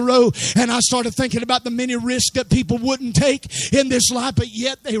rode down the road, and I started thinking about the many risks that people wouldn't take in this life, but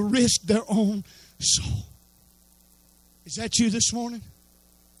yet they risked their own soul. Is that you this morning?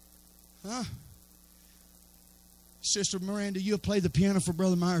 Huh? Sister Miranda, you'll play the piano for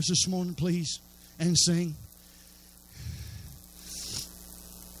Brother Myers this morning, please, and sing.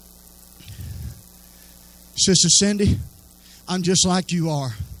 Sister Cindy, I'm just like you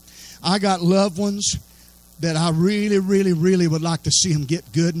are. I got loved ones that I really, really, really would like to see them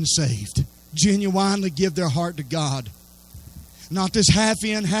get good and saved. Genuinely give their heart to God. Not this half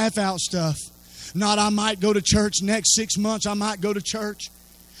in, half out stuff. Not I might go to church next 6 months, I might go to church.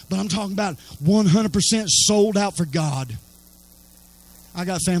 But I'm talking about 100% sold out for God. I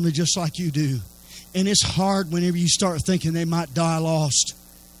got family just like you do. And it's hard whenever you start thinking they might die lost.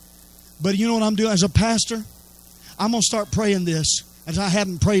 But you know what I'm doing as a pastor? I'm going to start praying this. As I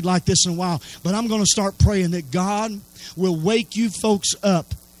haven't prayed like this in a while. But I'm going to start praying that God will wake you folks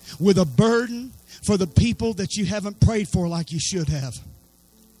up with a burden for the people that you haven't prayed for like you should have.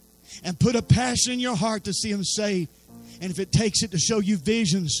 And put a passion in your heart to see them saved. And if it takes it to show you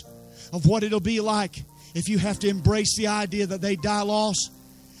visions of what it'll be like if you have to embrace the idea that they die lost,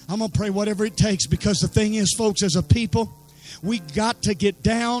 I'm going to pray whatever it takes. Because the thing is, folks, as a people, we got to get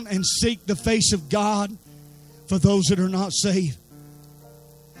down and seek the face of God for those that are not saved.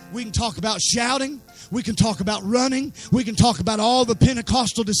 We can talk about shouting. We can talk about running. We can talk about all the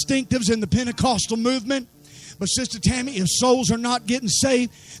Pentecostal distinctives in the Pentecostal movement. But Sister Tammy, if souls are not getting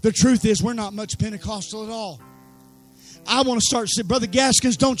saved, the truth is we're not much Pentecostal at all. I want to start seeing, Brother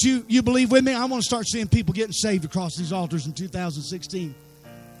Gaskins, don't you believe with me? I want to start seeing people getting saved across these altars in 2016.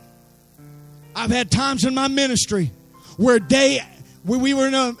 I've had times in my ministry where we were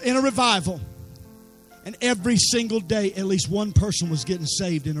in a revival, and every single day at least one person was getting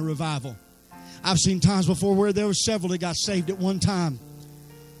saved in a revival. I've seen times before where there were several that got saved at one time.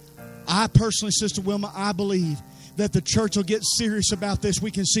 I personally, Sister Wilma, I believe that the church will get serious about this. We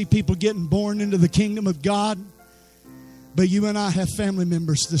can see people getting born into the kingdom of God. But you and I have family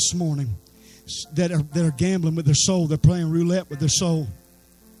members this morning that are gambling with their soul. They're playing roulette with their soul.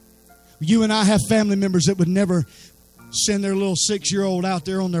 You and I have family members that would never send their little 6-year-old out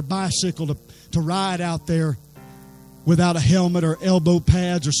there on their bicycle to ride out there without a helmet or elbow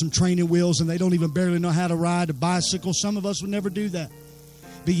pads or some training wheels, and they don't even barely know how to ride a bicycle. Some of us would never do that.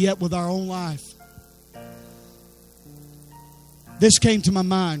 But yet with our own life. This came to my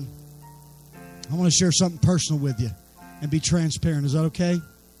mind. I want to share something personal with you and be transparent. Is that okay?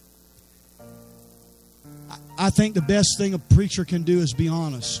 I think the best thing a preacher can do is be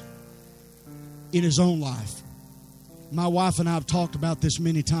honest in his own life. My wife and I have talked about this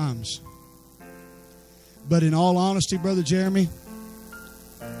many times. But in all honesty, Brother Jeremy,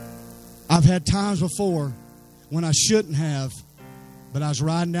 I've had times before when I shouldn't have, but I was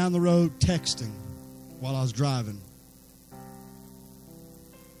riding down the road texting while I was driving.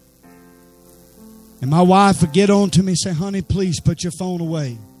 And my wife would get on to me and say, honey, please put your phone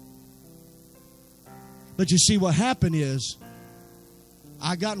away. But you see, what happened is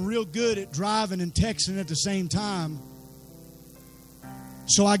I gotten real good at driving and texting at the same time.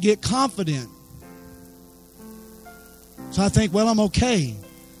 So I get confident. So I think, well, I'm okay.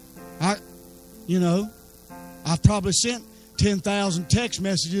 I've probably sent 10,000 text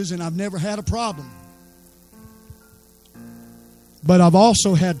messages and I've never had a problem. But I've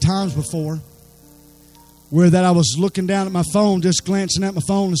also had times before where that I was looking down at my phone, just glancing at my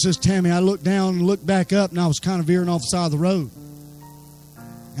phone, and says, Tammy, I looked down and looked back up, and I was kind of veering off the side of the road.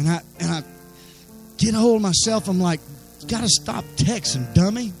 And I get a hold of myself. I'm like, you got to stop texting,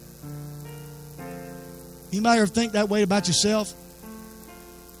 dummy. Anybody ever think that way about yourself?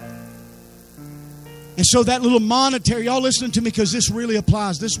 And so that little monetary, y'all listening to me because this really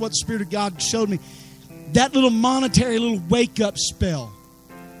applies. This is what the Spirit of God showed me. That little monetary, little wake-up spell.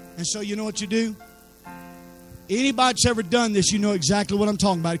 And so you know what you do? Anybody that's ever done this, you know exactly what I'm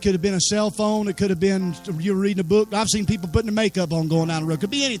talking about. It could have been a cell phone. It could have been you were reading a book. I've seen people putting their makeup on going down the road. It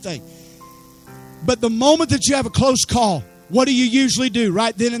could be anything. But the moment that you have a close call, what do you usually do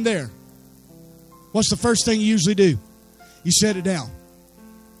right then and there? What's the first thing you usually do? You set it down.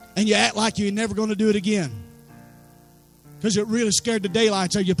 And you act like you're never going to do it again. Because it really scared the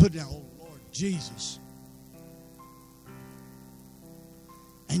daylights out of you. Put it down. Oh, Lord Jesus.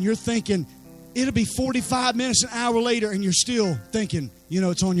 And you're thinking, it'll be 45 minutes, an hour later, and you're still thinking,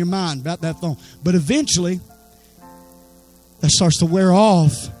 it's on your mind about that phone. But eventually, that starts to wear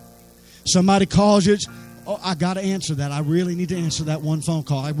off. Somebody calls you. Oh, I got to answer that. I really need to answer that one phone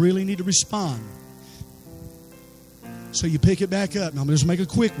call. I really need to respond. So you pick it back up. Now, I'm going to just make a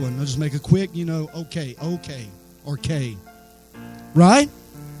quick one. I'll just make a quick, okay, or K. Right?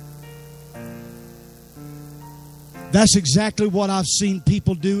 That's exactly what I've seen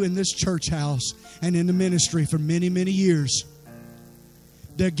people do in this church house and in the ministry for many, many years.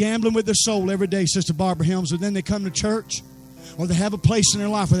 They're gambling with their soul every day, Sister Barbara Helms, and then they come to church or they have a place in their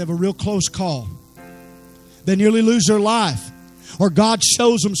life where they have a real close call. They nearly lose their life. Or God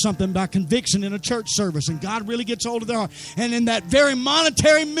shows them something by conviction in a church service, and God really gets hold of their heart. And in that very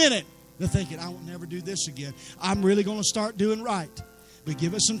monetary minute, they're thinking, I will never do this again. I'm really going to start doing right. But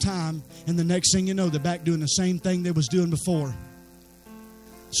give it some time, and the next thing you know, they're back doing the same thing they was doing before.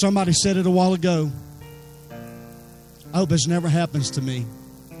 Somebody said it a while ago. I hope this never happens to me.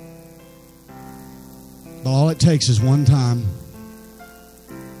 But all it takes is one time.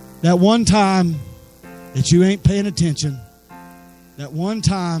 That one time that you ain't paying attention. That one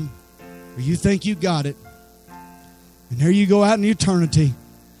time where you think you got it. And there you go out in eternity.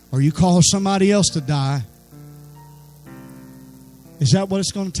 Or you call somebody else to die. Is that what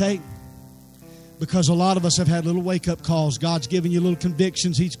it's going to take? Because a lot of us have had little wake-up calls. God's giving you little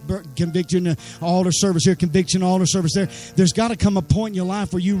convictions. He's convicted you in the altar service here, conviction, altar service there. There's got to come a point in your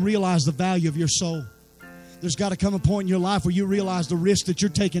life where you realize the value of your soul. There's got to come a point in your life where you realize the risk that you're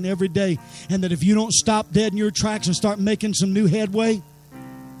taking every day, and that if you don't stop dead in your tracks and start making some new headway,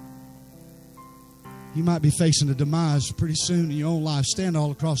 you might be facing a demise pretty soon in your own life. Stand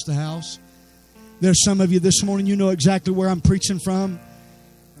all across the house. There's some of you this morning, you know exactly where I'm preaching from.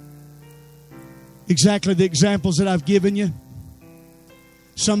 Exactly the examples that I've given you.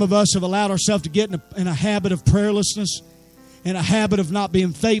 Some of us have allowed ourselves to get in a habit of prayerlessness. in a habit of not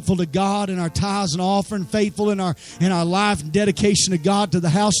being faithful to God in our tithes and offering, faithful in our life and dedication to God, to the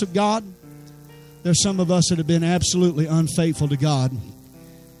house of God. There's some of us that have been absolutely unfaithful to God.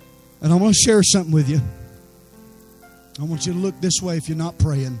 And I want to share something with you. I want you to look this way if you're not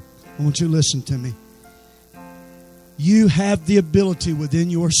praying. I want you to listen to me. You have the ability within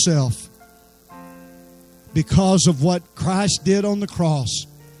yourself, because of what Christ did on the cross,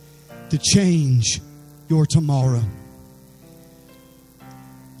 to change your tomorrow.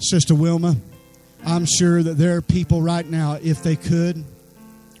 Sister Wilma, I'm sure that there are people right now, if they could,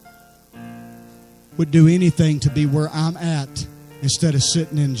 would do anything to be where I'm at instead of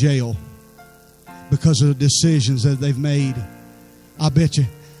sitting in jail because of the decisions that they've made. I bet you,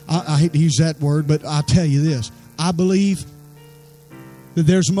 I hate to use that word, but I'll tell you this. I believe that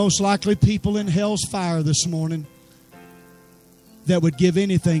there's most likely people in hell's fire this morning that would give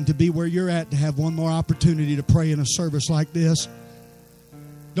anything to be where you're at, to have one more opportunity to pray in a service like this.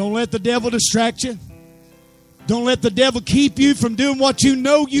 Don't let the devil distract you. Don't let the devil keep you from doing what you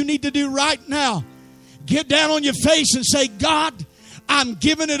know you need to do right now. Get down on your face and say, God, I'm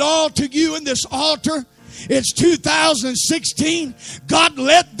giving it all to you in this altar. It's 2016. God,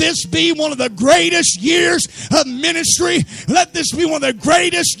 let this be one of the greatest years of ministry. Let this be one of the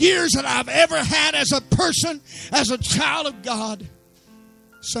greatest years that I've ever had as a person, as a child of God.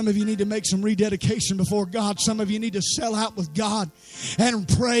 Some of you need to make some rededication before God. Some of you need to sell out with God and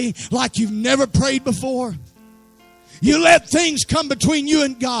pray like you've never prayed before. You let things come between you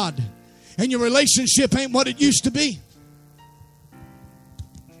and God, and your relationship ain't what it used to be.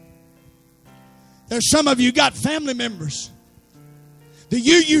 There's some of you got family members that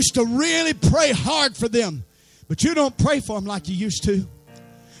you used to really pray hard for them, but you don't pray for them like you used to.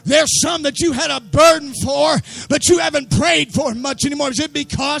 There's some that you had a burden for, but you haven't prayed for much anymore. Is it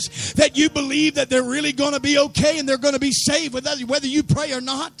because that you believe that they're really going to be okay and they're going to be saved whether you pray or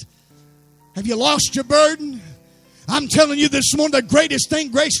not? Have you lost your burden? I'm telling you this morning, the greatest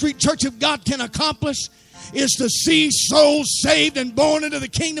thing Grace Street Church of God can accomplish is to see souls saved and born into the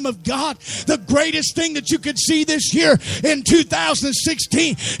kingdom of God. The greatest thing that you could see this year in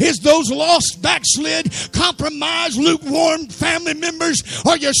 2016 is those lost, backslid, compromised, lukewarm family members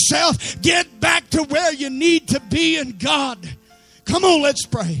or yourself get back to where you need to be in God. Come on, let's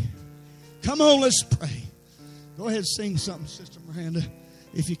pray. Come on, let's pray. Go ahead and sing something, Sister Miranda,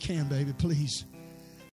 if you can, baby, please.